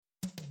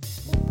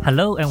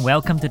Hello and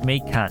welcome to the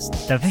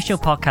Makecast, the official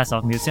podcast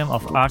of Museum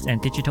of Arts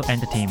and Digital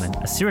Entertainment,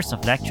 a series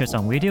of lectures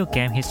on video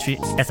game history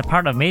as a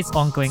part of Mate's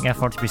ongoing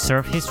effort to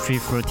preserve history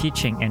through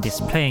teaching and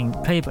displaying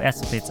playable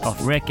aspects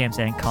of rare games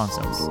and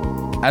consoles.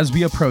 As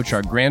we approach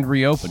our grand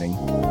reopening,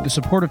 the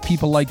support of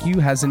people like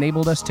you has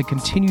enabled us to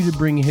continue to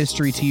bring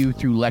history to you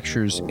through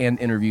lectures and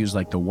interviews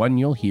like the one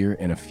you'll hear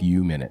in a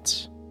few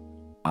minutes.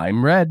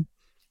 I'm Red.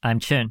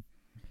 I'm Chen.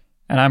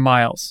 And I'm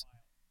Miles.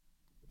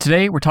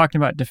 Today we're talking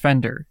about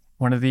Defender,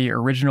 one of the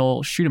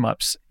original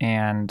shoot-'em-ups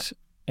and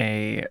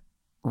a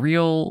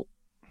real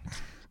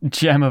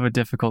gem of a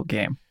difficult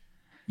game.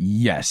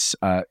 Yes,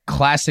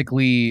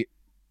 classically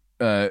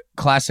one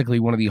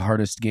of the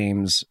hardest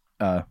games,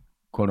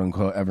 quote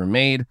unquote, ever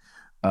made.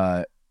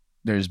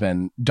 There's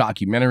been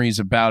documentaries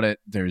about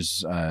it.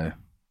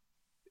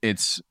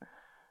 It's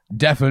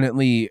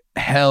definitely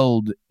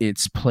held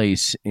its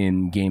place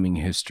in gaming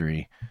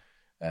history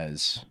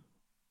as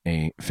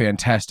a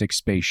fantastic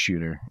space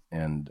shooter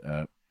and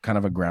kind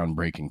of a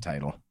groundbreaking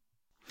title.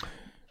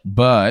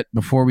 But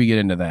before we get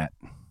into that,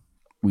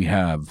 we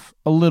have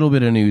a little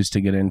bit of news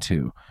to get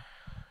into.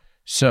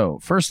 So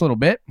first little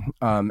bit,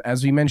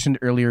 as we mentioned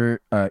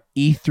earlier,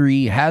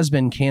 E3 has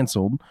been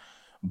canceled,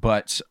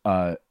 but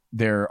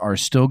there are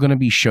still going to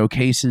be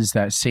showcases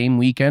that same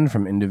weekend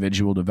from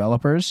individual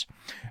developers,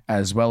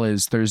 as well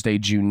as Thursday,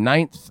 June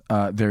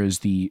 9th. There is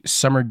the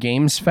Summer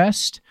Games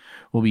Fest.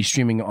 We'll be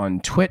streaming on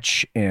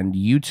Twitch and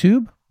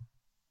YouTube.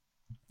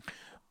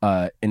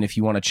 And if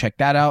you want to check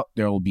that out,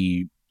 there will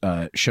be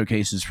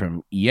showcases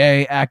from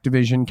EA,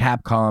 Activision,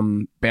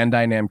 Capcom,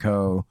 Bandai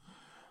Namco,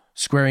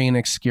 Square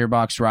Enix,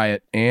 Gearbox,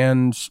 Riot,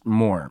 and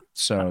more.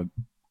 So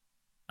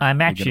I'm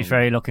actually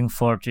very looking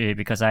forward to it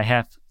because I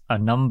have a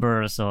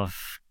numbers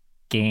of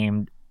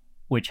games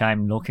which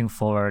I'm looking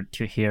forward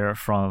to hear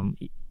from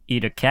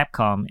either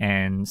Capcom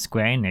and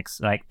Square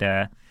Enix, like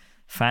the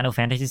Final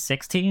Fantasy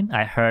 16.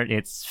 I heard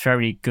it's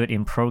very good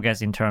in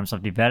progress in terms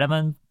of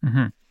development.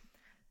 Mm-hmm.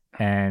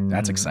 And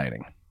that's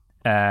exciting.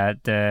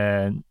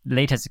 The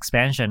latest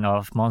expansion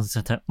of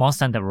Monster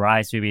Hunter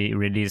Rise will be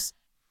released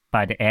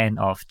by the end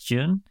of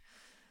June.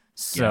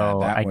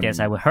 So I guess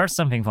I will hear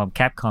something from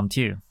Capcom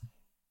too.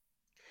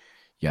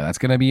 Yeah, that's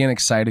going to be an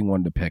exciting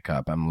one to pick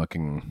up.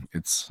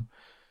 It's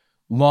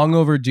long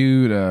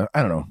overdue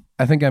I don't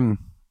know.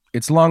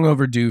 It's long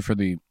overdue for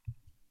the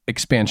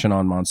expansion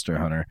on Monster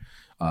Hunter.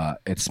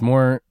 It's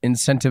more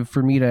incentive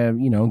for me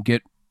to,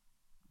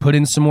 put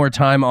in some more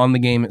time on the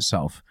game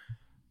itself.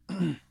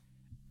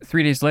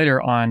 3 days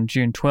later, on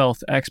June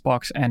 12th,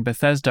 Xbox and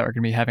Bethesda are going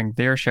to be having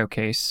their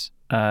showcase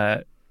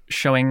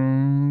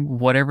showing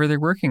whatever they're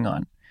working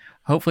on.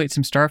 Hopefully it's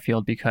some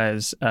Starfield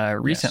because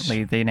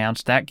recently they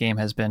announced that game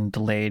has been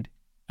delayed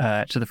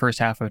to the first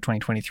half of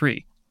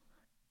 2023.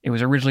 It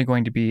was originally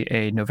going to be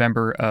a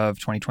November of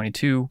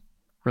 2022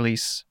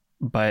 release,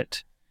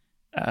 but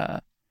I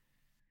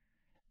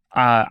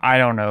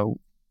don't know.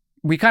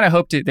 We kind of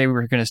hoped they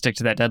were going to stick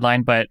to that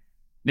deadline, but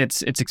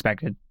it's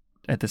expected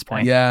at this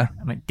point. Yeah.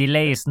 I mean,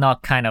 delay is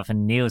not kind of a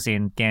news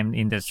in game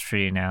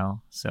industry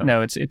now. So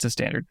no, it's a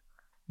standard.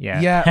 Yeah.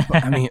 Yeah,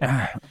 but, I mean,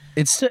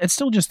 it's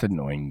still just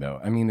annoying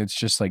though. I mean, it's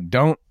just like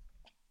don't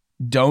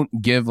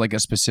give like a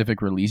specific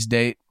release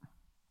date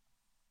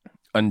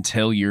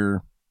until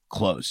you're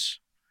close.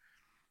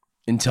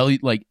 Until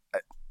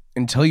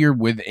you're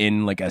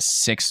within like a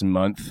 6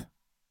 month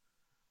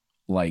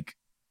like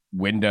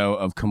window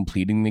of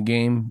completing the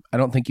game. I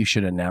don't think you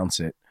should announce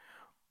it,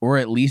 or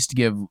at least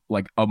give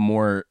like a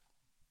more.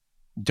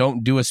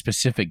 Don't do a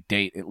specific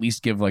date. At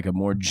least give like a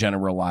more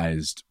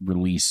generalized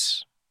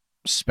release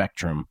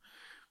spectrum.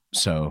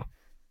 So,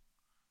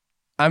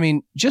 I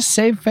mean, just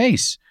save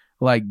face.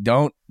 Like,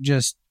 don't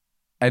just.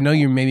 I know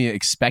you're maybe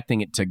expecting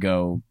it to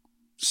go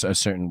a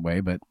certain way,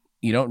 but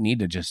you don't need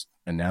to just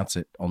announce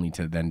it only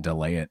to then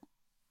delay it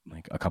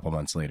like a couple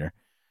months later.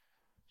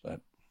 But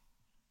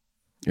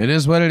it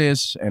is what it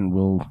is, and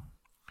we'll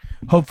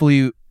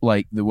hopefully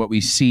like what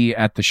we see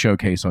at the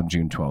showcase on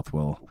June 12th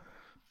will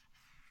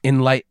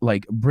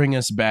bring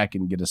us back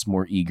and get us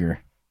more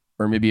eager,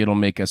 or maybe it'll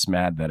make us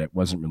mad that it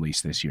wasn't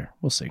released this year.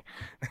 We'll see.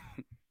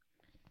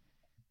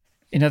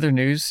 In other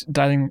news,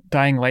 Dying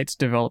Light's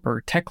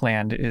developer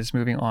Techland is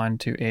moving on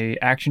to a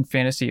action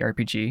fantasy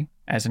RPG.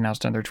 As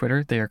announced on their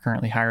Twitter, they are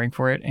currently hiring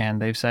for it,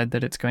 and they've said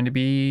that it's going to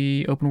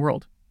be open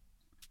world.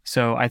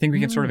 So I think we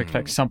can sort of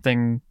expect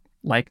something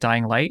like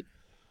Dying Light.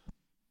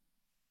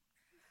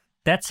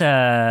 That's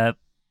a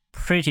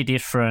pretty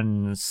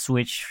different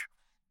switch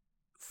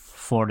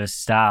for the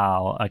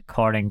style,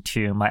 according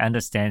to my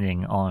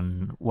understanding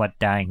on what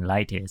Dying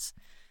Light is.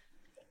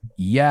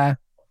 Yeah,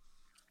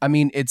 I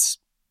mean,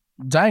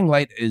 Dying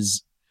Light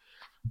is,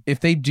 if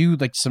they do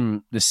like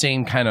the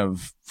same kind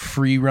of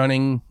free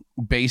running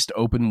based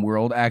open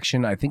world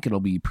action, I think it'll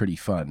be pretty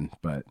fun.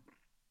 But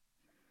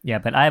yeah,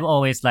 but I've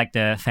always liked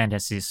the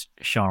fantasy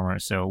genre,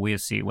 so we'll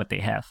see what they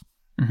have.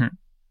 Mm-hmm.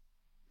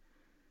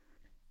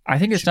 I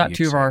think it's not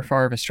too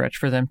far of a stretch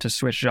for them to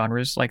switch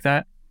genres like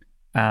that.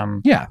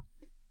 Yeah.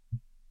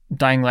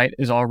 Dying Light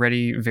is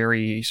already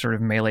very sort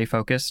of melee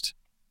focused.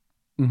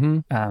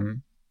 Mm-hmm.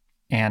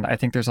 And I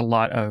think there's a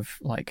lot of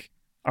like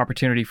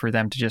opportunity for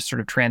them to just sort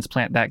of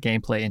transplant that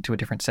gameplay into a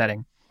different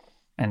setting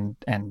and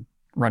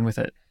run with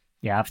it.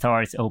 Yeah, after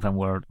all, it's open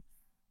world.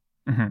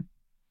 Mm-hmm.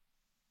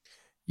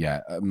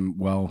 Yeah.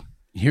 Well,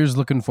 here's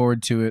looking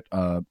forward to it.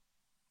 I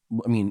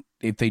mean,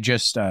 if they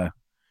just now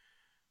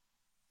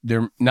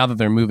that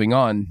they're moving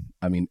on,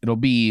 I mean, it'll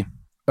be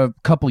a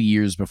couple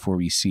years before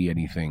we see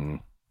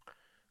anything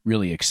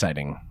really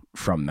exciting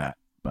from that.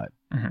 But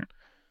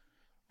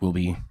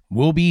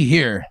we'll be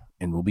here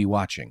and we'll be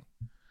watching.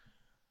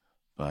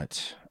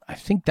 But I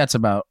think that's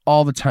about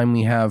all the time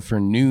we have for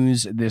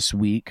news this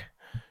week.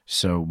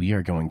 So we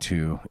are going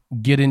to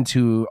get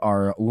into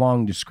our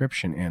long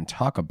description and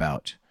talk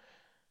about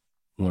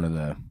one of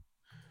the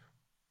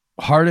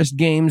hardest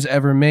games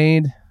ever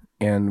made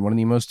and one of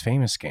the most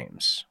famous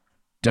games,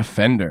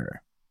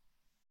 Defender.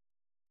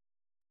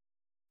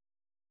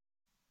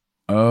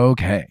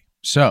 Okay,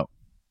 so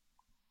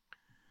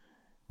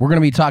we're going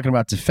to be talking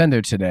about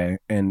Defender today,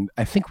 and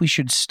I think we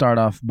should start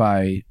off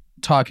by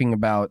talking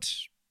about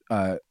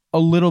a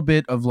little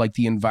bit of like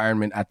the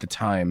environment at the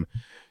time.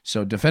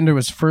 So Defender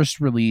was first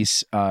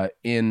released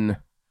in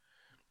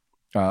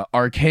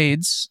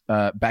arcades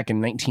back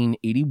in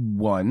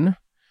 1981,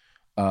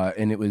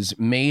 and it was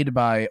made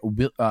by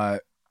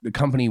the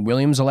company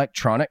Williams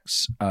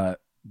Electronics,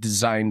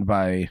 designed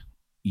by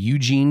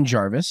Eugene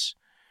Jarvis.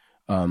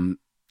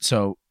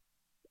 So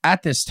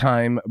at this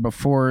time,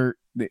 before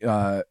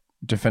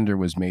Defender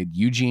was made,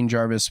 Eugene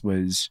Jarvis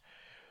was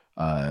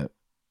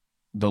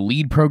the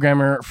lead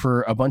programmer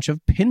for a bunch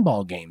of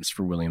pinball games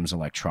for Williams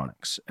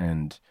Electronics,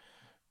 and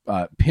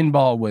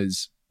pinball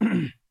was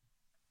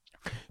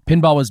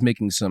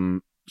making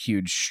some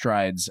huge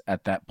strides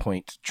at that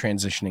point,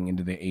 transitioning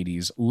into the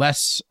 80s.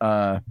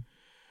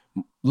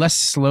 Less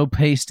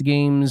slow-paced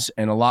games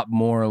and a lot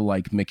more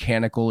like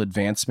mechanical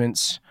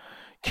advancements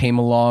came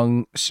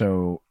along,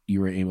 so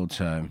you were able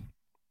to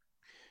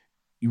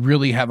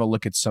really have a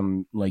look at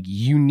some like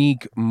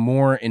unique,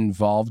 more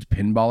involved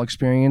pinball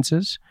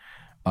experiences.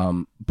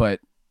 But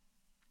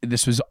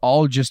this was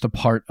all just a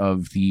part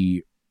of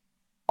the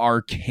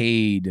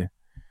arcade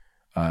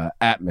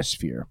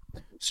atmosphere.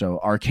 So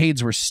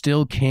arcades were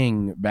still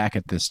king back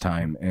at this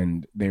time,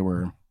 and they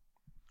were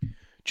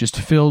just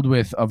filled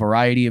with a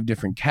variety of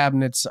different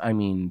cabinets. I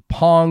mean,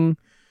 Pong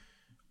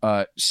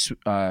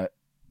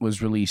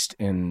was released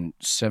in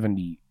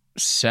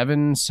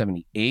 77,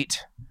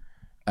 78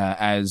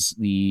 as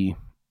the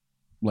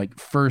like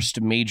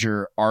first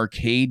major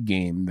arcade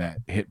game that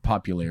hit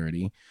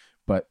popularity.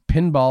 But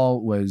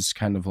pinball was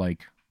kind of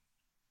like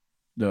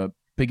the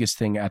biggest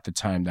thing at the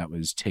time that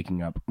was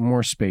taking up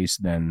more space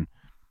than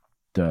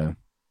the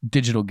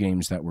digital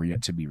games that were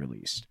yet to be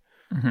released.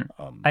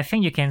 I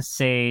think you can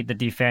say the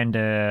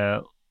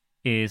Defender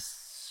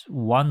is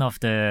one of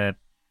the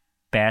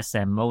best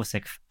and most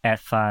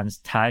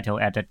advanced title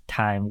at the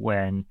time,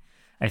 when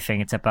I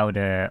think it's about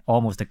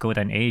almost the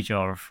golden age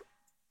of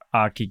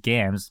arcade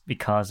games,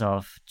 because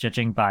of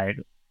judging by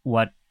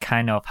what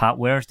kind of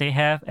hardware they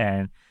have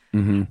and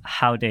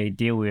how they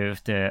deal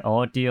with the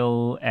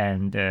audio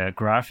and the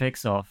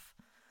graphics of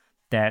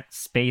that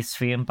space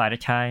film by the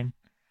time.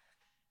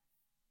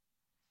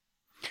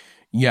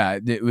 Yeah,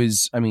 it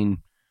was, I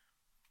mean,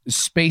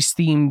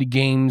 space-themed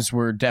games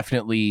were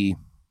definitely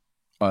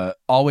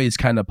always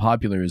kind of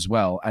popular as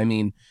well. I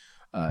mean,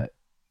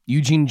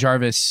 Eugene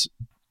Jarvis,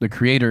 the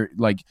creator,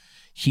 like,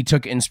 he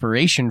took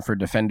inspiration for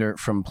Defender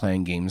from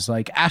playing games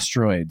like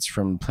Asteroids,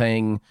 from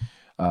playing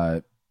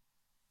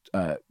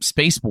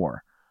Space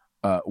War,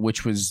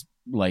 which was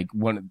like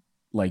one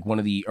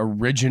of the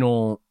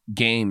original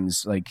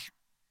games like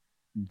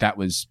that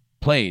was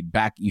played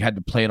back. You had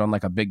to play it on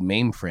like a big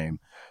mainframe.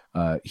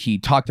 He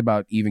talked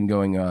about even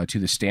going to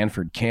the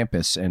Stanford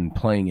campus and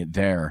playing it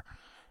there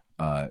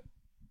while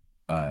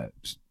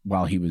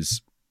he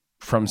was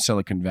from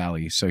Silicon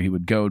Valley. So he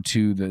would go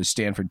to the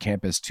Stanford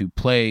campus to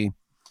play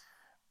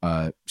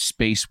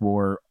Space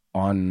War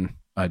on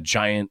a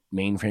giant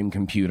mainframe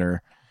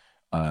computer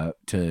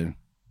to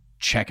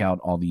check out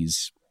all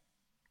these,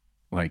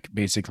 like,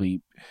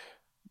 basically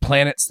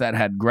planets that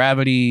had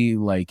gravity,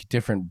 like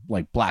different,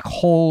 like black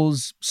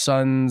holes,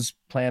 suns,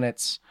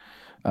 planets.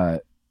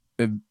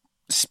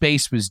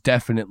 Space was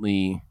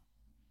definitely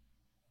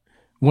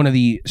one of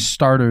the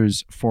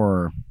starters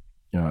for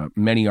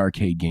many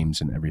arcade games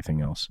and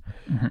everything else.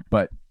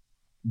 But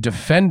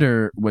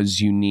Defender was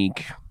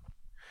unique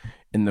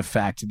in the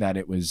fact that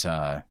it was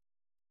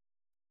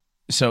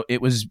so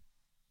it was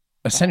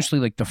essentially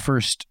like the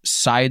first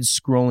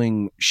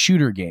side-scrolling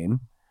shooter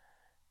game.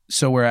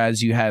 So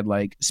whereas you had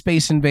like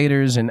Space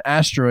Invaders and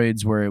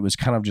Asteroids, where it was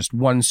kind of just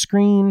one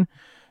screen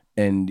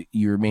and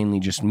you're mainly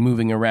just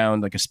moving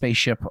around like a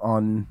spaceship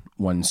on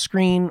one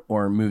screen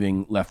or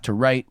moving left to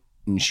right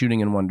and shooting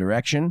in one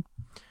direction,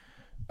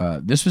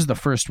 this was the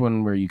first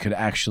one where you could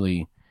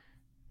actually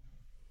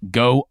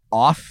go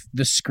off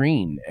the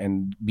screen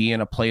and be in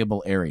a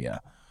playable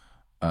area.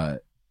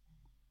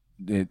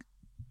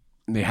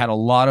 They had a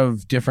lot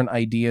of different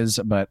ideas,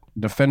 but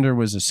Defender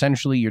was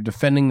essentially you're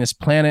defending this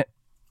planet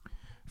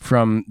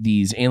from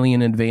these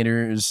alien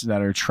invaders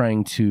that are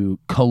trying to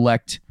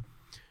collect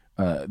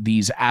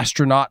these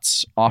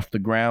astronauts off the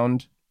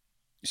ground.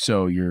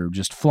 So you're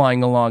just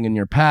flying along in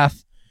your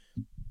path,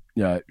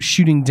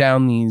 shooting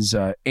down these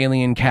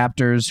alien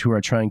captors who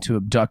are trying to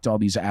abduct all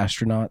these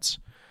astronauts.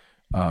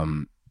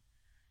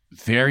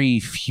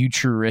 Very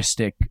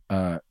futuristic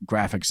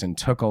graphics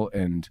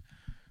and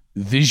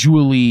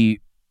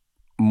visually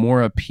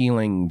more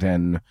appealing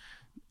than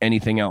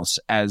anything else,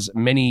 as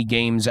many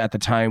games at the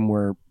time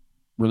were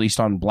released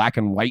on black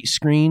and white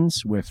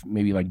screens with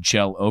maybe like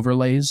gel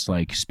overlays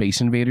like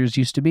Space Invaders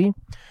used to be.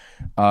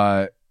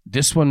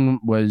 This one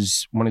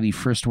was one of the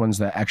first ones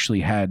that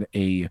actually had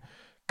a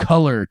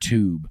color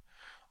tube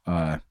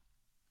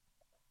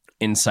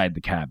inside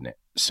the cabinet.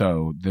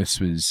 So this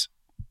was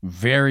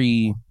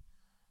very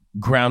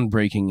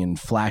groundbreaking and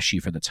flashy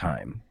for the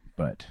time.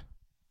 But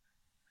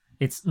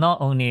it's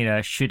not only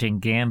a shooting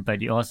game,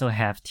 but you also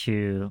have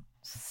to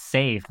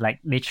save, like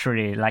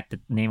literally, like the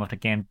name of the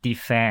game,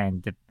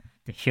 defend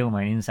the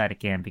human inside the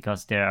game,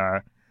 because there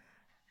are,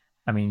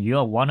 I mean, you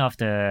are one of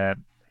the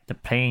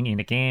plane in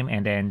the game,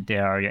 and then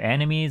there are your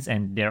enemies,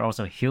 and they're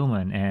also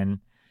human, and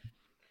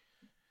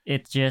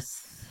it's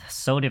just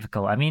so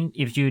difficult. I mean,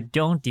 if you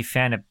don't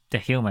defend the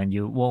human,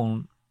 you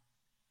won't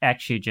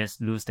actually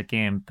just lose the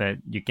game, but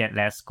you get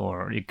less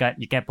score. You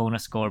get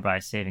bonus score by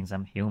saving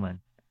some human.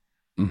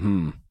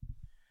 Mm-hmm.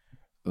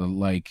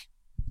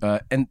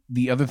 And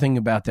the other thing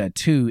about that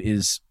too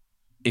is,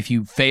 if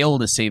you fail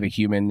to save a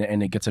human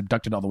and it gets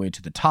abducted all the way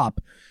to the top,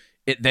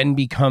 it then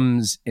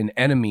becomes an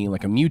enemy,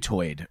 like a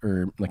mutoid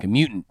or like a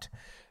mutant,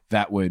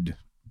 that would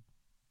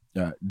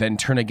then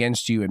turn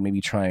against you and maybe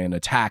try and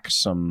attack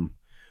some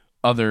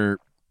other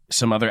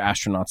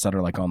astronauts that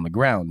are like on the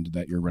ground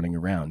that you're running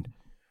around.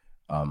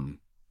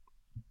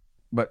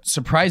 But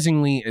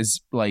surprisingly,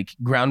 as like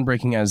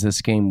groundbreaking as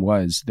this game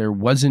was, there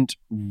wasn't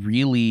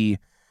really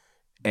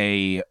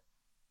a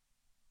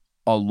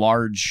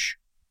large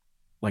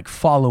like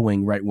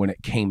following right when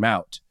it came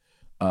out,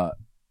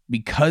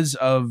 because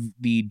of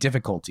the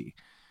difficulty.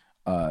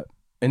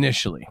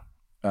 Initially,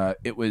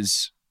 it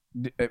was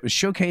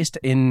showcased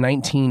in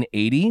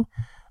 1980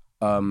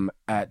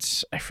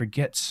 at, I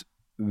forget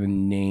the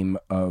name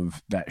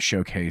of that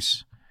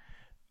showcase,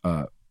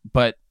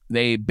 but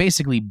they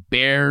basically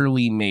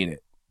barely made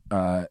it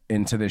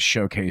into this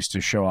showcase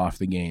to show off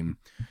the game.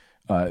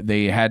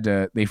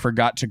 They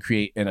forgot to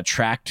create an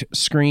attract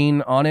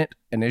screen on it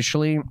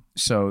initially.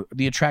 So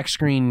the attract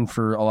screen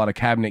for a lot of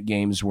cabinet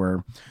games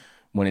were,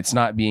 when it's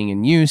not being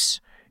in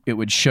use, it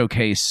would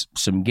showcase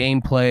some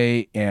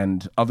gameplay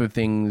and other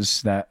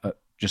things that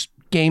just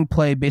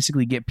gameplay,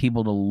 basically get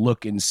people to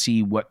look and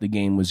see what the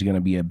game was going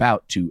to be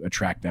about to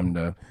attract them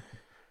to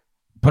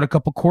put a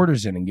couple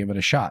quarters in and give it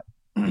a shot.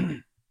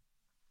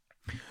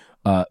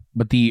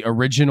 But the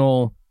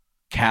original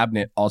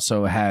cabinet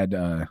also had,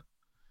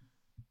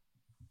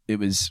 it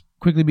was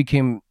quickly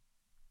became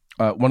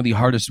one of the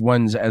hardest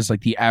ones, as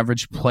like the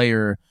average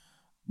player,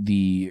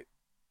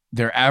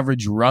 their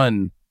average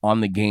run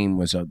on the game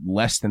was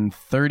less than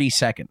 30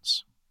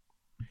 seconds.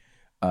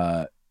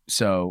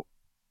 So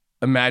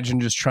imagine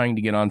just trying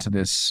to get onto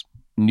this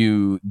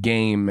new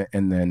game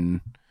and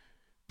then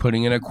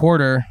putting in a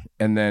quarter,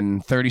 and then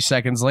 30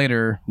 seconds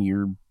later,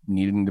 you're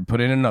needing to put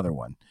in another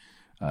one.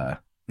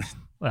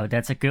 Well,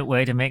 that's a good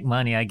way to make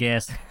money, I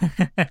guess.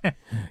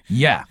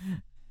 Yeah,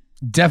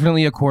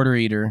 definitely a quarter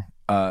eater.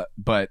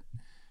 But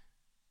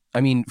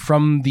I mean,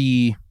 from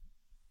the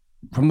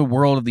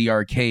world of the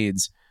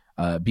arcades,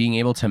 being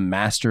able to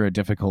master a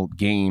difficult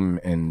game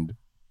and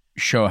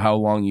show how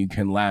long you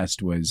can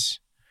last was,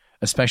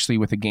 especially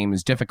with a game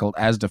as difficult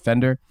as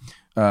Defender,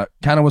 kind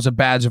of was a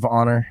badge of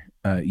honor.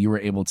 You were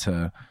able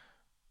to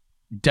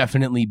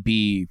definitely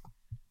be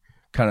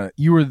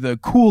you were the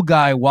cool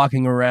guy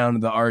walking around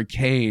the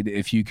arcade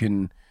if you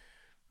can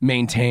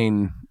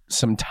maintain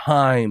some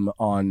time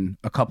on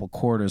a couple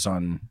quarters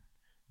on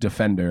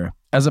Defender,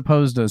 as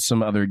opposed to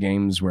some other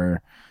games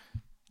where,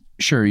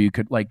 sure, you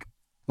could like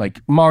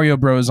Mario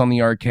Bros on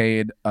the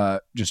arcade,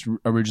 just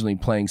originally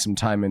playing some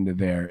time into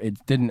there.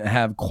 It didn't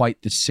have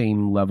quite the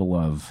same level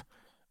of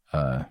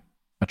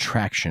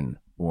attraction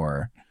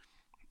or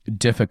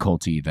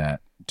difficulty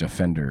that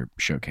Defender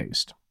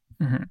showcased.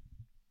 Mm-hmm.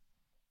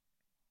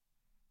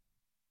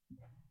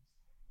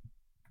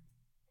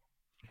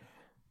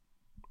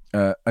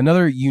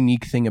 Another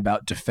unique thing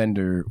about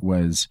Defender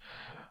was,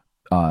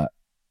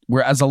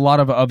 whereas a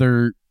lot of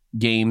other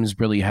games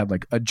really had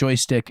like a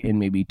joystick and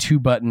maybe two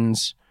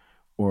buttons,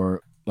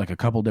 or like a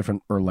couple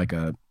different, or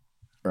a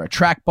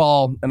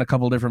trackball and a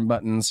couple different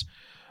buttons,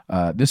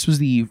 this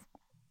was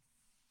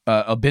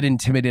a bit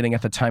intimidating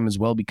at the time as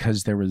well,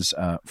 because there was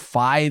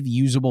 5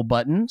 usable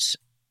buttons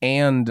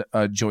and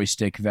a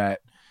joystick that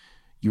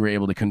you were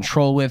able to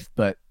control with,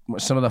 but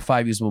some of the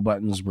 5 usable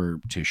buttons were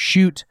to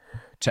shoot,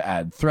 to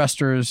add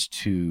thrusters,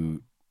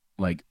 to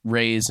like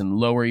raise and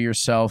lower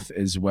yourself,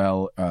 as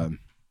well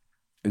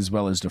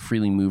as to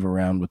freely move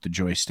around with the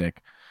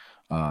joystick,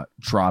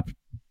 drop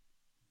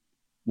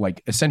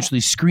like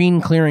essentially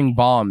screen clearing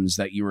bombs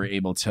that you were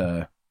able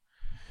to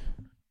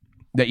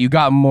that you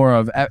got more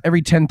of.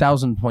 Every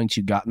 10,000 points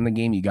you got in the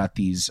game, you got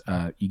these.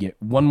 You get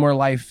one more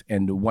life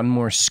and one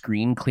more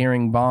screen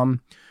clearing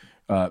bomb.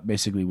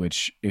 Basically,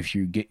 which if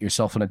you get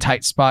yourself in a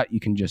tight spot, you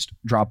can just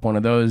drop one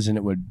of those and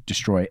it would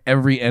destroy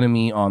every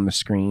enemy on the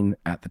screen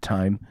at the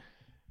time.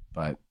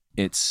 But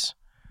it's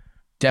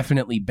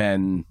definitely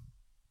been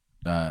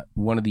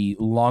one of the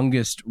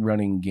longest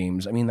running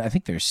games. I mean, I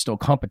think there's still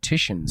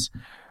competitions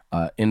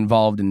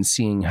involved in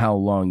seeing how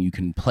long you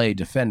can play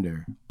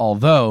Defender.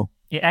 Although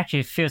it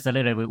actually feels a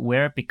little bit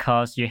weird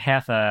because you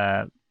have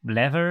a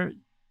lever.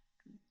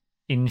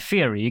 In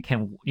theory, you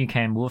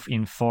can move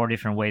in 4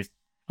 different ways: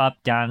 up,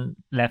 down,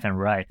 left, and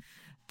right.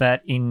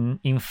 But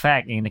in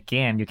fact, in the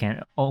game, you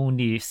can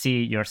only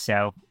see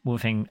yourself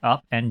moving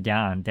up and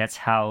down. That's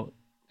how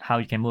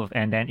you can move.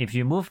 And then if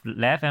you move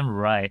left and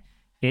right,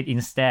 it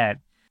instead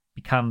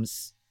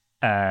becomes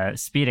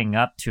speeding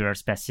up to a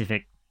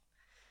specific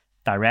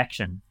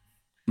direction.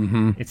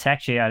 Mm-hmm. It's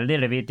actually a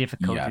little bit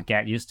difficult to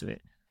get used to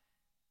it.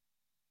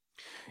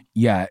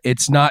 Yeah,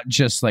 it's not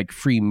just like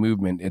free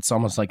movement. It's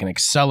almost like an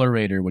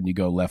accelerator when you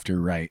go left or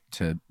right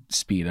to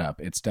speed up.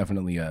 It's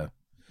definitely a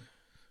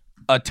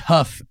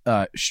tough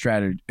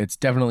strategy. It's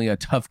definitely a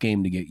tough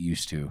game to get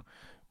used to,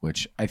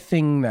 which I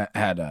think that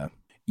had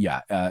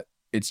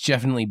it's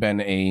definitely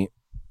been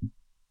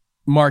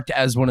marked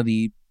as one of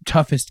the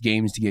toughest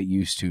games to get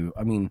used to.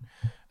 I mean,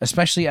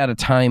 especially at a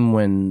time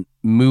when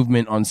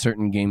movement on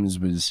certain games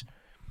was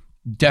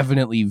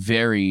definitely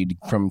varied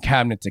from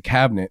cabinet to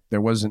cabinet. There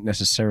wasn't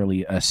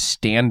necessarily a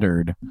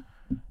standard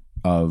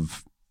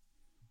of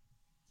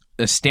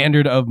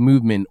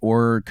movement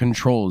or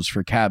controls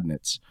for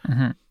cabinets.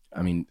 Mm-hmm.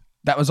 I mean,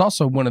 that was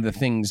also one of the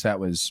things that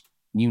was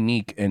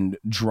unique and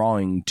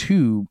drawing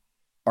to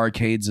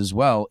arcades as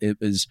well. It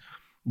was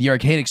the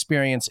arcade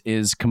experience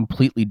is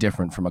completely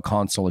different from a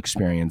console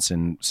experience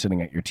and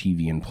sitting at your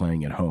TV and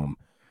playing at home.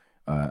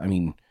 I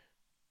mean,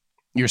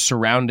 you're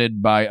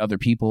surrounded by other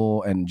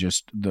people and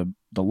just the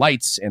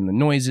lights and the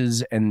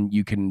noises, and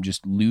you can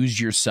just lose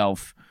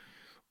yourself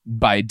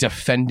by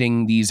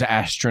defending these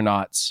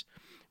astronauts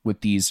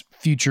with these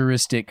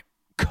futuristic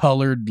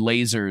colored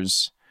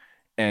lasers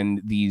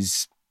and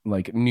these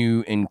like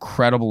new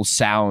incredible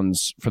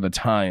sounds for the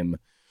time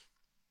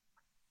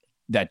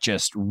that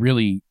just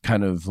really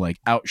kind of like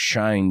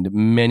outshined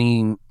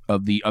many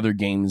of the other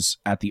games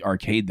at the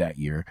arcade that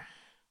year.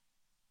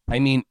 I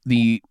mean,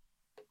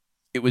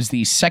 it was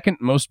the second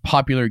most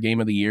popular game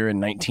of the year in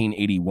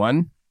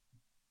 1981,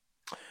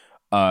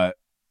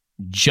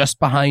 just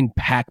behind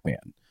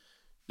Pac-Man.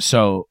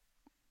 So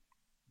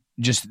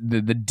just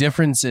the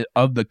difference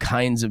of the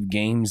kinds of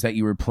games that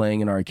you were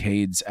playing in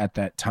arcades at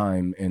that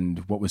time and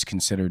what was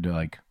considered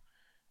like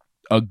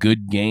a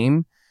good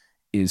game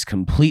is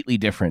completely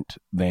different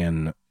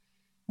than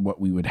what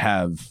we would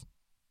have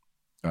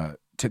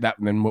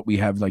than what we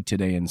have like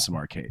today in some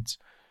arcades.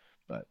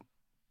 But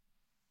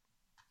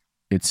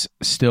it's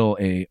still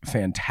a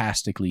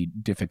fantastically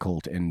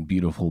difficult and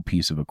beautiful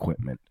piece of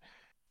equipment.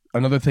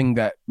 Another thing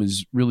that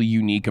was really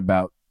unique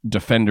about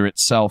Defender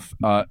itself,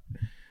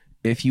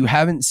 if you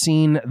haven't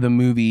seen the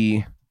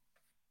movie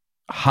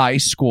High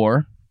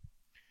Score,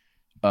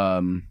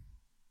 that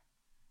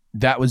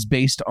was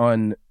based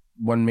on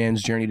one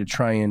man's journey to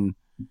try and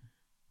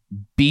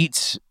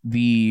beat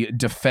the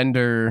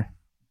Defender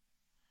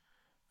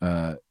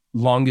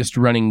longest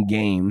running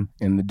game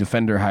in the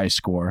Defender High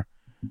Score.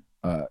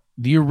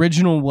 The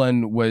original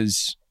one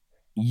was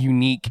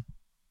unique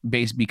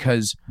based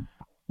because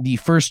the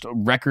first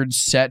record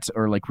set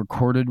or like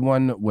recorded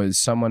one was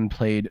someone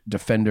played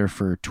Defender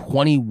for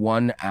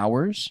 21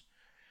 hours.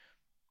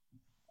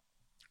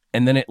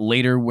 And then it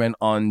later went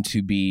on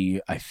to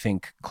be, I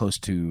think, close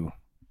to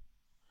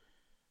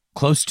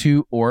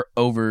or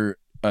over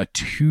a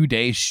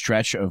 2-day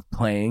stretch of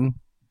playing.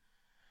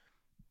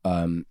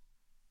 The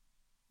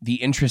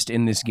interest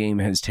in this game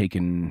has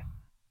taken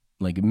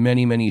like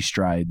many, many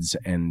strides,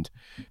 and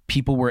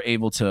people were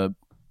able to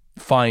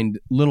find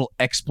little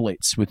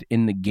exploits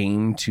within the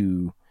game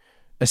to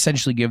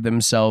essentially give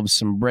themselves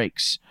some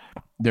breaks.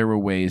 There were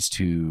ways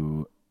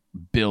to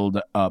build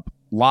up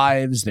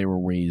lives. There were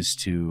ways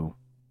to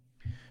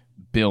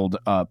build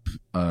up,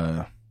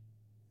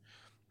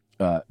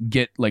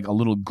 get like a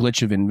little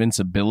glitch of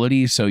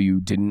invincibility so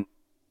you didn't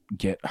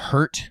get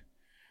hurt.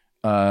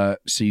 So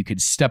you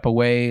could step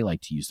away, like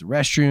to use the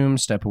restroom,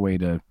 step away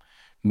to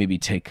maybe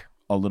take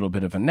a little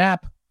bit of a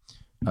nap.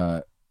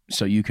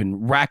 So you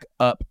can rack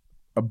up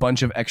a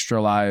bunch of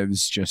extra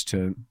lives just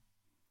to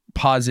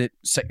pause it,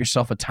 set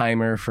yourself a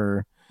timer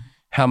for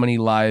how many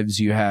lives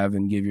you have,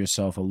 and give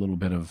yourself a little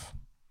bit of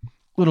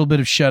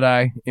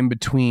shut-eye in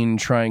between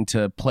trying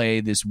to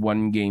play this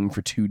one game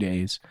for 2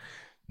 days.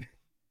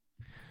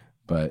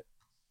 But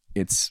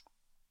it's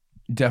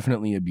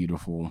definitely a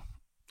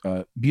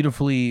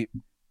beautifully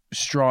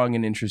strong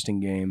and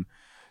interesting game.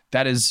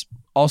 That is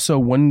also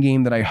one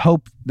game that I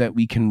hope that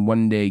we can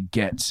one day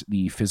get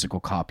the physical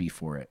copy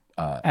for it.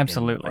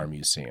 Absolutely. In our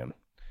museum.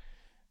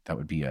 That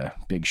would be a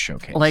big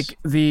showcase. Like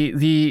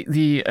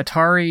the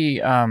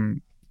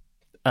Atari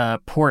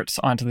ports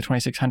onto the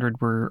 2600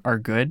 are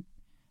good,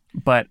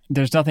 but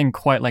there's nothing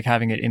quite like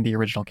having it in the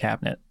original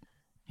cabinet.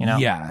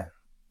 Yeah,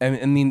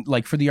 I mean,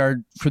 like for the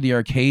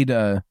arcade,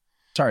 for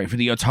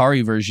the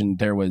Atari version,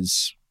 there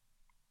was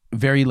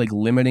very like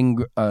limiting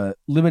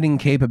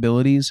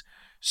capabilities.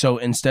 So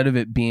instead of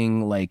it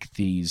being like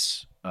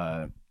these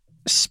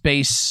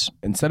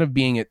instead of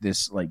being at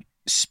this like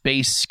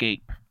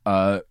spacescape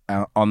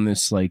on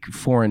this like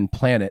foreign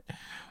planet,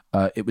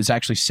 it was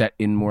actually set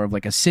in more of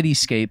like a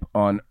cityscape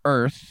on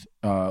Earth,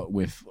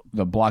 with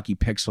the blocky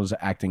pixels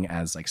acting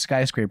as like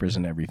skyscrapers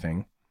and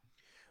everything.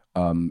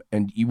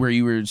 And where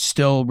you were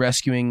still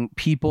rescuing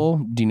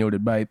people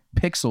denoted by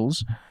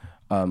pixels.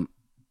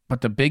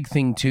 But the big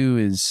thing too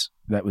is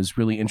that was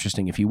really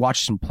interesting. If you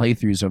watch some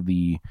playthroughs of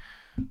the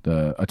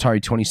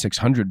Atari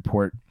 2600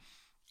 port,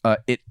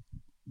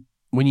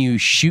 when you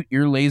shoot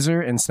your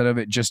laser, instead of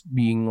it just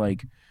being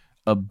like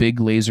a big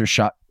laser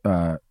shot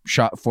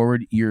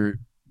forward, your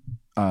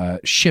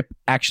ship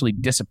actually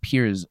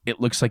disappears. It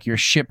looks like your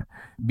ship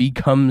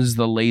becomes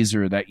the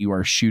laser that you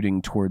are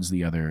shooting towards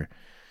the other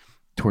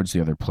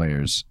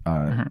players.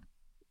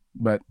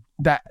 But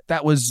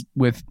that was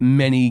with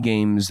many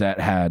games that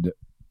had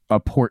a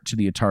port to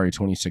the Atari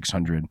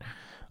 2600.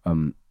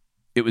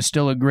 It was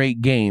still a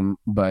great game,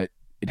 but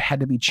it had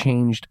to be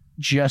changed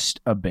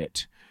just a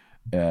bit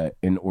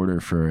in order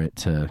for it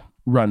to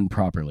run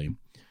properly.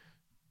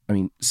 I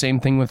mean, same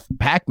thing with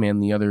Pac-Man,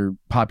 the other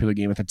popular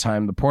game at the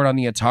time. The port on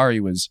the Atari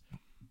was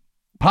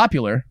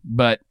popular,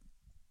 but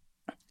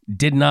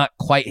did not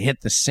quite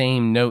hit the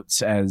same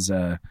notes as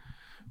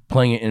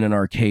playing it in an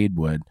arcade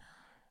would.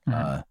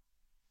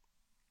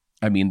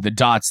 I mean, the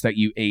dots that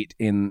you ate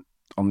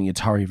on the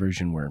Atari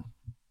version were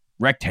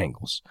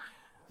rectangles,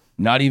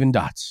 not even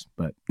dots.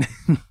 But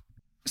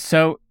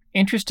so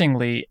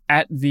interestingly,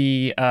 at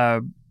the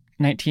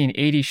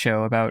 1980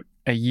 show, about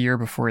a year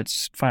before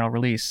its final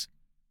release,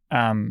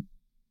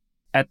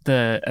 at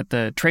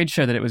the trade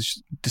show that it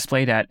was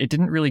displayed at, it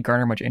didn't really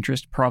garner much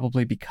interest,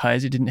 probably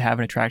because it didn't have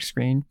an attract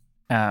screen.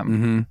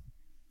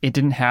 It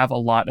didn't have a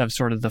lot of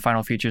sort of the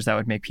final features that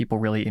would make people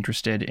really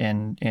interested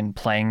in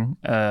playing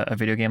a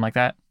video game like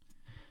that.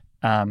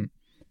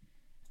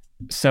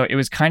 So it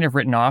was kind of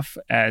written off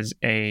as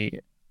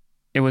it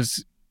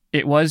was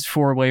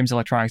for Williams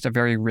Electronics a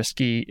very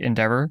risky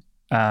endeavor.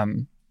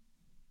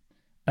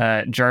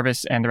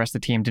 Jarvis and the rest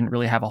of the team didn't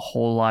really have a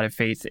whole lot of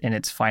faith in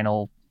its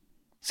final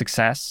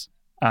success.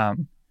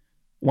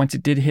 Once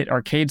it did hit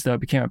arcades, though,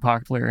 it became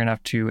popular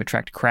enough to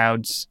attract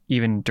crowds,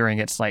 even during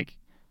its like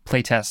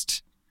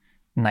playtest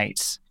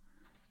nights,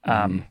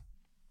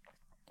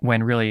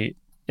 when really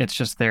it's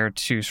just there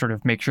to sort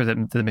of make sure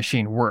that the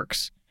machine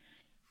works.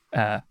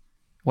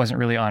 Wasn't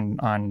really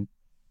on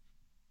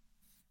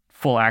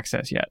full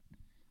access yet.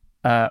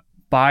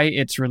 By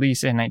its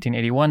release in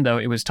 1981, though,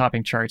 it was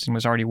topping charts and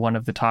was already one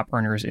of the top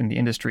earners in the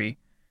industry.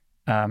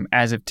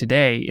 As of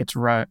today,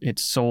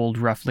 it's sold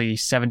roughly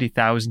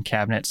 70,000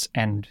 cabinets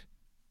and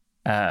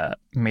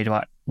made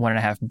about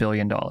 $1.5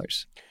 billion.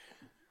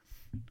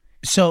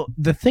 So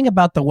the thing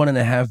about the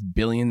 $1.5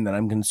 billion that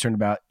I'm concerned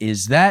about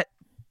is that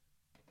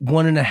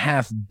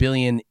 $1.5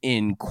 billion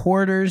in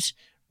quarters,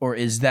 or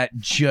is that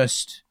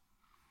just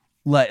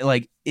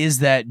like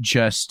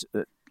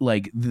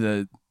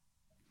the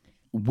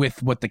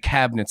with what the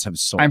cabinets have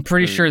sold? I'm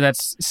pretty sure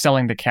that's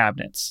selling the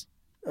cabinets.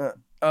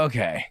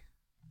 Okay.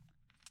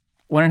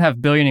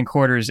 $1.5 billion in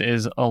quarters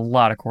is a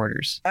lot of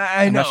quarters.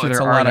 I know it's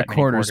a lot of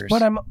quarters,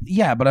 but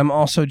I'm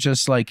also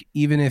just like,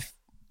 even if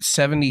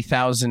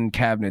 70,000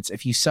 cabinets,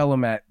 if you sell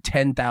them at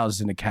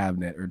 10,000 a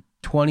cabinet or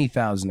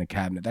 20,000 a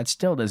cabinet, that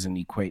still doesn't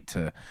equate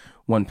to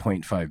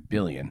 1.5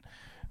 billion.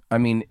 I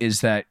mean, is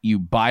that you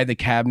buy the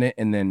cabinet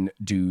and then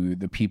do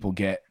the people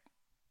get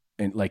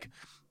like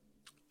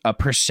a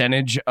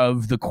percentage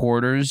of the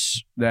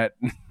quarters that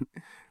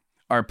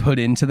are put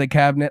into the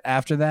cabinet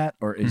after that?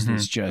 Or is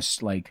this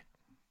just like,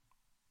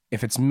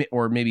 if it's,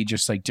 or maybe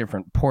just like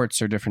different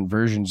ports or different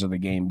versions of the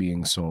game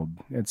being sold?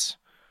 I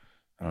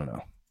don't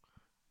know.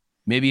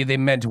 Maybe they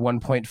meant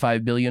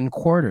 1.5 billion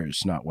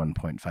quarters, not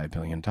 $1.5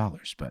 billion,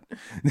 but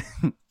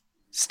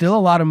still a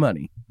lot of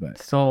money.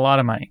 Still a lot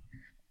of money.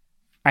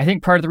 I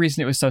think part of the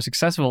reason it was so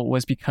successful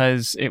was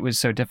because it was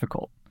so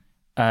difficult.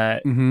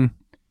 It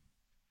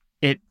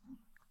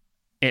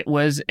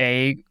was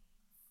a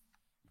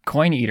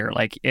coin eater.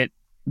 Like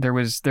there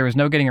was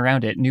no getting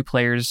around it. New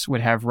players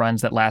would have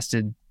runs that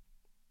lasted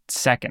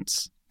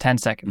seconds, 10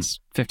 seconds,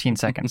 15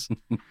 seconds.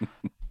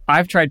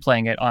 I've tried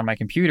playing it on my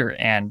computer,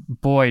 and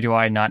boy, do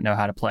I not know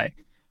how to play.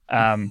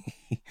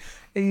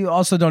 You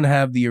also don't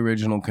have the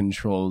original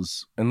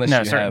controls, unless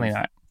no, certainly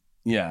not.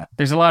 Yeah,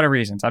 there's a lot of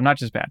reasons. I'm not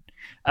just bad.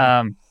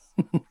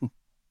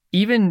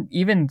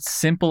 Even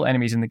simple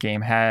enemies in the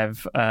game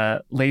have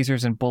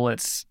lasers and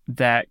bullets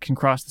that can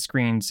cross the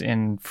screens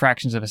in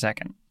fractions of a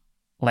second.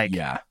 Like,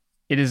 yeah,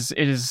 it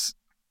is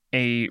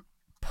a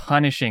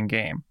punishing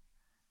game,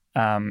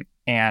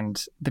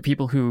 and the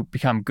people who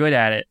become good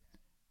at it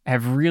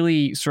have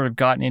really sort of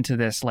gotten into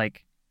this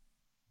like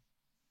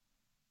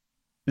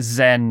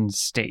Zen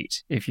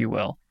state, if you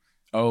will.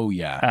 Oh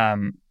yeah.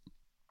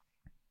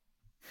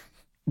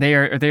 They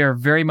are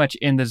very much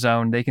in the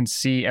zone. They can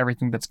see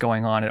everything that's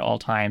going on at all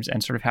times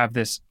and sort of have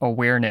this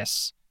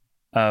awareness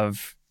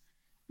of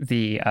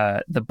the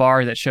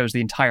bar that shows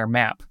the entire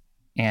map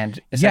and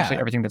essentially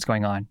everything that's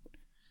going on,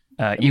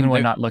 even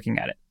when not looking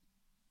at it.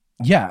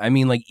 Yeah, I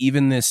mean, like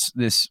even this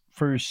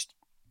first,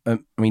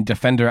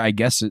 Defender, I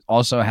guess it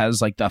also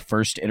has like the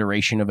first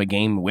iteration of a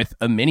game with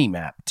a mini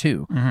map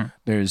too. Mm-hmm.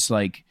 There's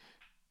like,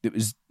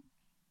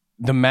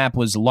 the map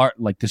was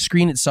like the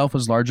screen itself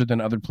was larger than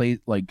other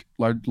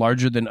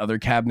larger than other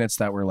cabinets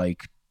that were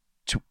like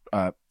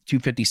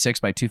 256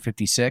 by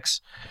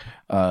 256.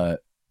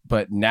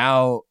 But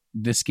now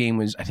this game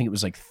was, I think it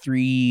was like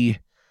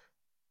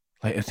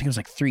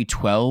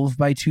 312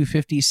 by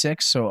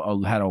 256.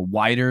 So it had a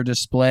wider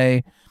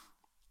display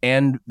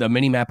and the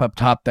mini map up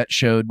top that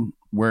showed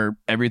where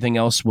everything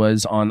else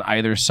was on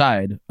either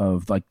side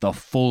of like the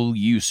full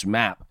use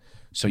map.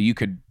 So you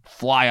could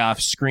fly off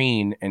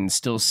screen and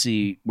still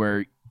see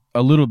where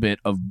a little bit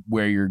of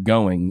where you're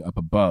going up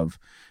above,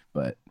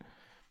 but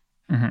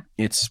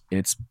it's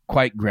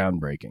quite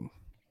groundbreaking.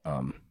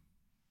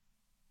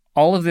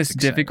 All of this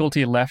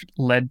difficulty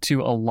led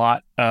to a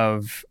lot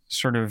of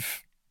sort of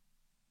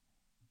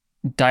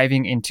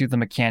diving into the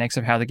mechanics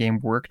of how the game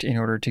worked in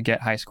order to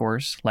get high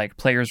scores. Like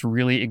players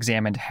really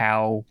examined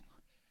how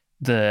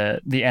the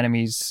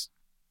enemies,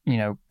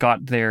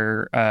 got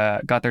their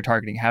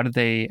targeting. How did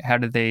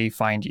they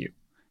find you?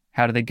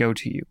 How did they go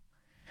to you?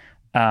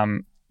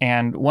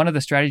 And one of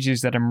the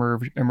strategies that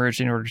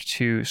emerged in order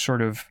to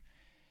sort of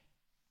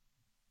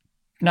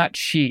not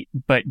cheat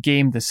but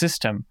game the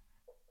system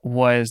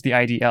was the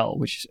IDL,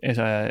 which is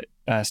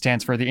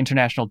stands for the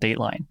International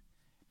Dateline.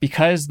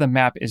 Because the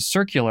map is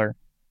circular,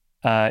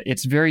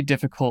 it's very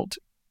difficult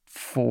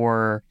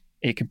for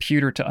a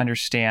computer to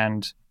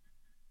understand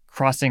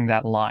crossing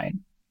that line.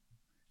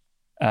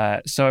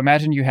 So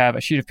imagine you have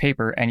a sheet of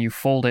paper and you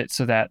fold it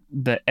so that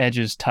the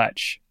edges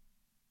touch.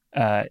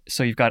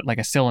 So you've got like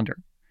a cylinder.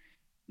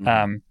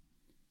 And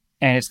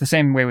it's the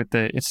same way with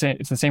it's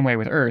the same way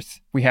with Earth.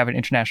 We have an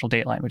International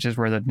Dateline, which is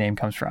where the name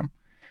comes from.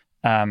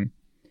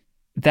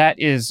 That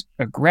is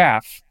a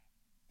graph,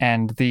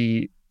 and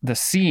the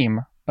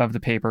seam of the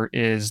paper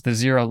is the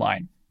zero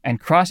line. And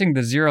crossing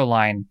the zero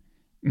line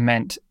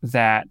meant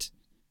that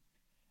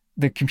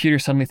the computer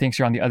suddenly thinks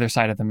you're on the other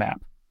side of the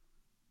map.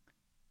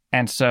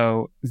 And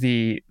so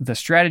the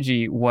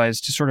strategy was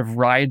to sort of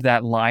ride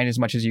that line as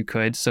much as you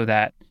could, so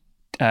that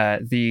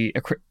the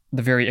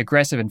very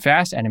aggressive and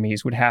fast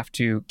enemies would have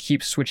to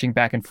keep switching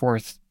back and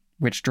forth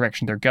which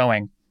direction they're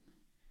going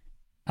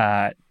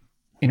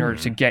in order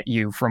to get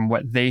you from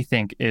what they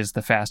think is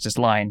the fastest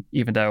line,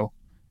 even though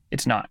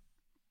it's not.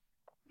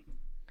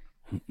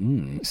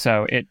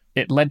 So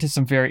it led to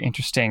some very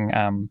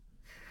interesting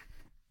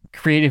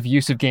creative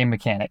use of game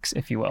mechanics,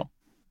 if you will.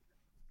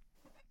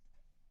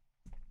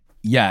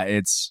 Yeah,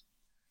 it's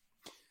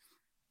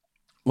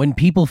when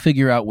people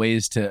figure out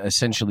ways to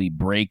essentially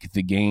break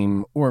the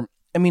game, or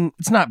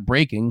it's not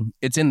breaking,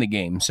 it's in the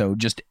game. So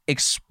just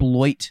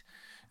exploit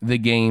the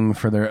game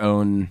for their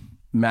own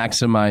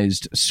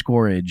maximized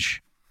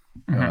scorage.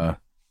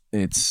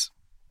 That's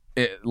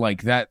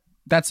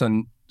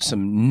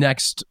some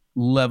next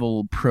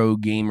level pro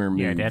gamer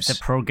moves. Yeah, that's a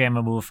pro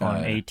gamer move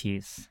on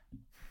 80s.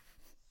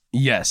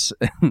 Yes.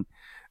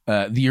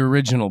 The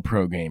original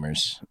pro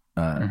gamers.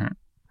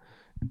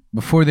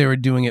 Before they were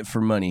doing it for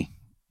money,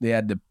 they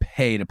had to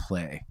pay to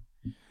play.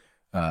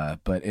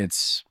 But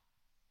it's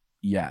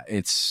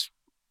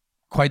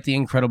quite the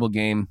incredible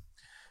game.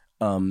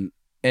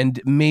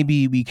 And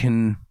maybe we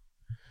can,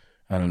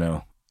 I don't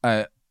know.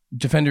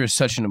 Defender is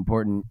such an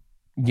important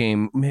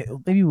game.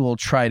 Maybe we'll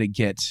try to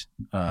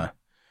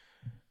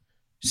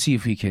see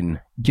if we can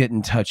get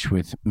in touch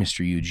with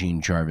Mr.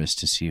 Eugene Jarvis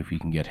to see if we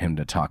can get him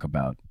to talk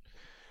about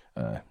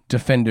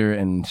Defender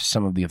and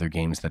some of the other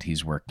games that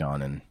he's worked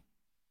on and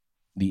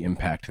the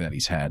impact that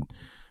he's had.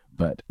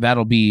 But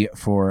that'll be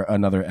for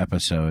another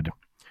episode.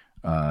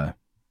 In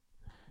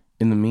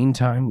the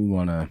meantime, we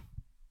want to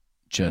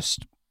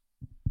just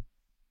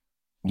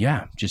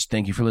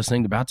thank you for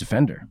listening to About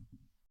Defender.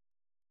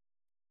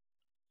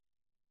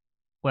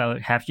 Well,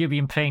 have you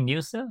been playing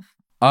new stuff?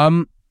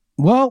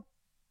 Well,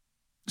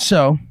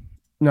 so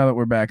now that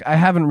we're back, I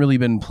haven't really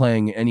been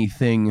playing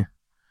anything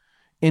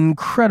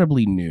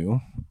incredibly new.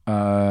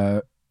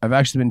 I've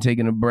actually been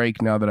taking a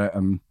break now that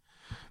I'm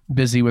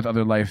busy with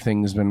other life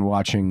things. Been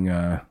watching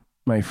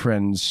my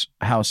friend's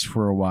house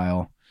for a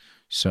while,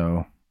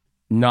 so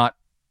not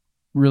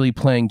really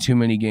playing too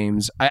many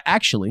games. I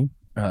actually,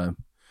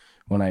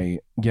 when I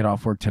get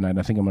off work tonight,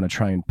 I think I'm going to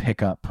try and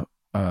pick up,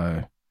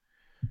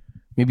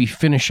 maybe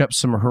finish up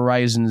some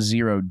Horizon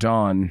Zero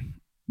Dawn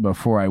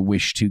before I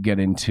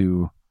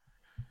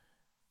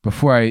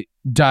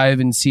dive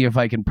and see if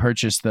I can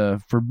purchase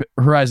the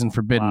Horizon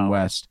Forbidden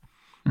West.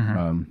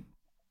 From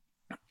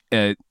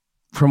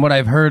what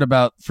I've heard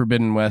about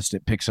Forbidden West,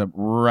 it picks up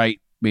right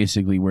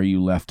basically where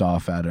you left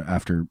off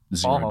after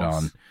Zero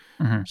Dawn.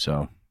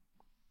 So,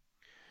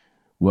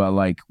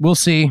 well, we'll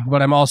see.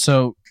 But I'm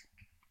also,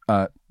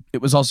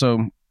 it was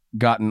also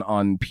gotten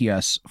on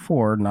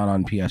PS4, not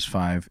on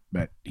PS5,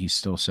 but he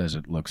still says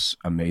it looks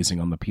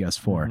amazing on the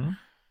PS4. Mhm.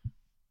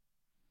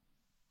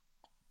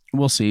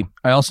 We'll see.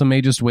 I also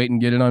may just wait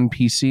and get it on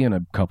PC in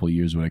a couple of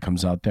years when it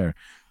comes out there.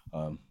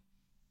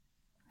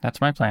 That's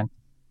my plan.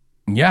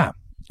 Yeah,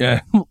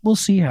 we'll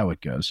see how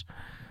it goes.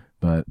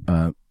 But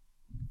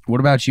what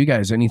about you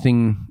guys?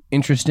 Anything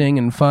interesting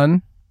and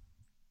fun?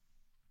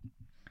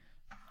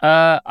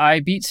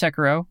 I beat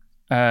Sekiro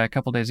a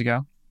couple days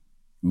ago.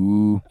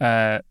 Ooh,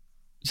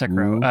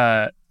 Sekiro. Ooh.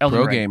 Elden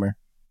pro Ring. gamer.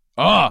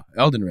 Oh,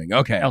 Elden Ring.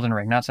 Okay. Elden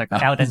Ring, not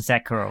Sekiro. Elden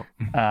Sekiro.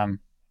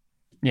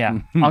 Yeah,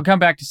 I'll come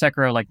back to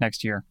Sekiro like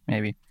next year,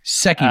 maybe.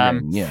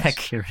 Sekiro. Yes.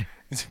 Sekiro.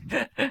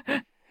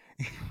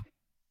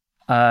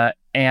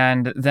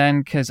 And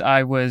then, because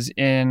I was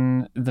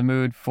in the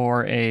mood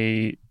for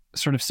a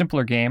sort of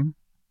simpler game,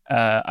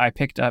 I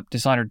picked up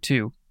Dishonored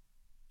 2,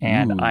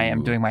 and I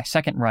am Ooh. doing my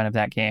second run of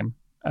that game.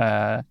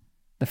 The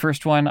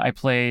first one I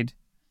played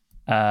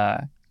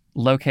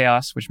low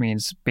chaos, which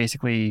means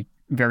basically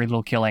very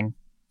little killing.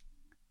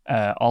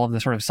 All of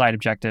the sort of side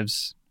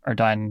objectives are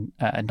done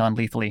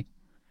non-lethally.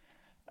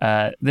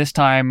 This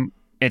time,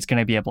 it's going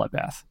to be a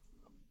bloodbath.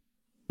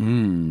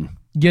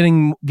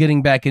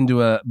 Getting back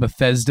into a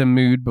Bethesda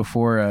mood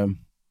before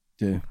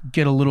to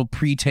get a little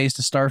pre-taste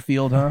of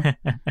Starfield, huh?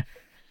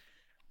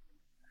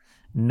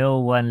 No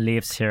one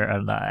lives here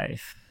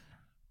alive.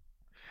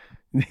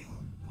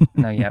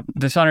 No, yeah,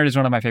 Dishonored is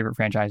one of my favorite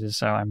franchises,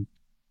 so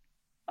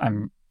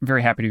I'm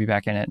very happy to be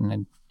back in it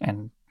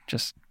and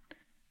just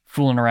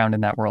fooling around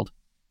in that world.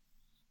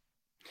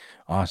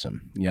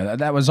 Awesome. Yeah,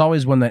 that was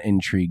always one that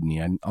intrigued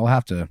me. I'll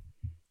have to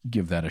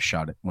give that a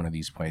shot at one of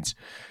these points.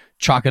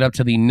 Chalk it up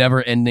to the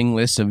never-ending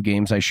list of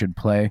games I should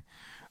play.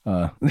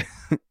 What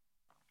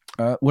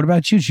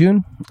about you,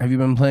 June? Have you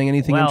been playing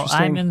anything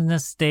interesting? I'm in the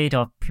state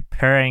of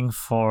preparing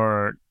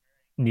for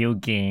new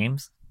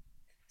games.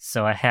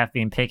 So I have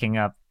been picking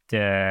up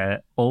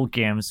the old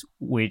games,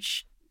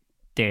 which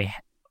they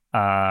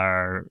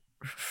are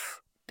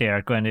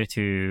going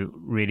to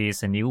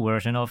release a new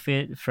version of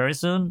it very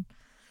soon.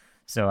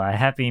 So I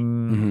have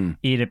been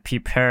either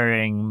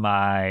preparing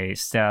my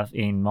stuff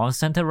in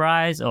Monster Hunter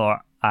Rise,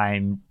 or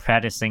I'm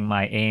practicing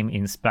my aim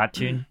in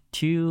Splatoon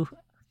 2.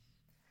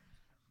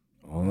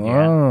 Oh.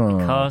 Yeah,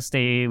 because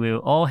they will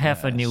all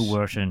have a new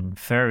version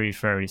very,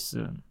 very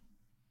soon.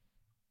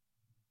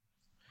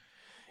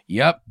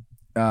 Yep.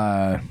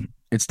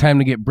 It's time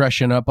to get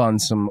brushing up on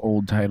some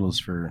old titles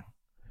for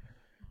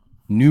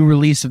new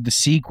release of the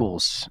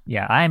sequels.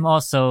 Yeah, I'm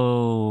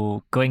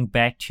also going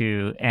back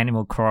to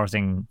Animal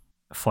Crossing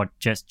for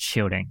just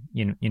chilling,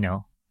 you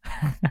know.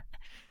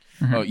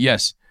 Oh,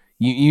 yes.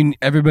 You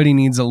everybody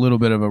needs a little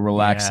bit of a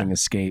relaxing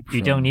escape.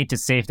 You don't need to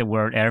save the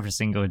world every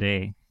single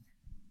day.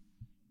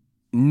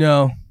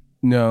 No,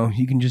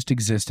 you can just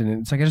exist in it.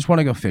 It's like, I just want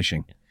to go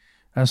fishing.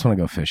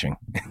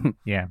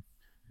 Yeah.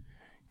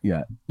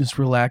 Yeah, just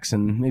relax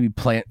and maybe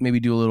plant, maybe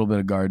do a little bit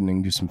of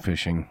gardening, do some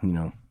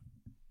fishing,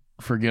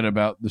 forget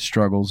about the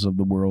struggles of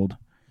the world.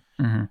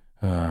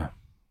 But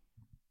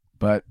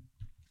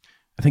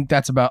I think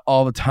that's about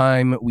all the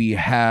time we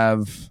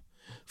have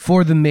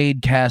for the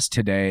Madecast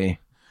today.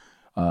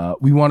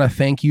 We want to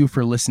thank you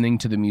for listening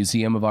to the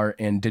Museum of Art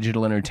and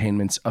Digital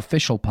Entertainment's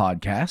official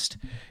podcast.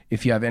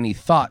 If you have any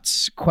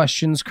thoughts,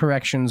 questions,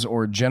 corrections,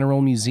 or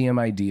general museum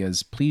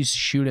ideas, please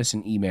shoot us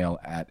an email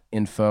at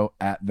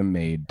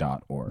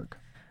info@themade.org.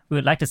 We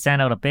would like to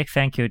send out a big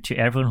thank you to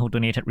everyone who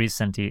donated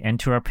recently and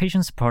to our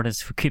Patreon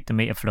supporters who keep the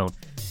Made afloat.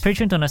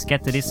 Patreon donors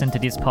get to listen to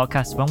this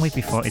podcast 1 week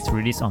before it's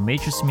released on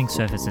major streaming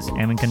services,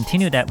 and we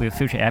continue that with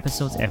future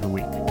episodes every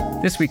week.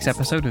 This week's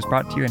episode was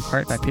brought to you in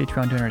part by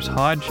Patreon donors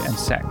Hodge and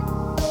Sec.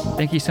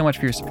 Thank you so much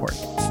for your support.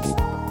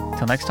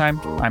 Till next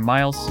time, I'm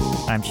Miles.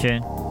 I'm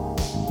Chin.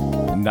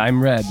 And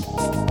I'm Red.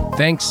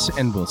 Thanks,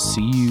 and we'll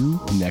see you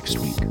next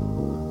week.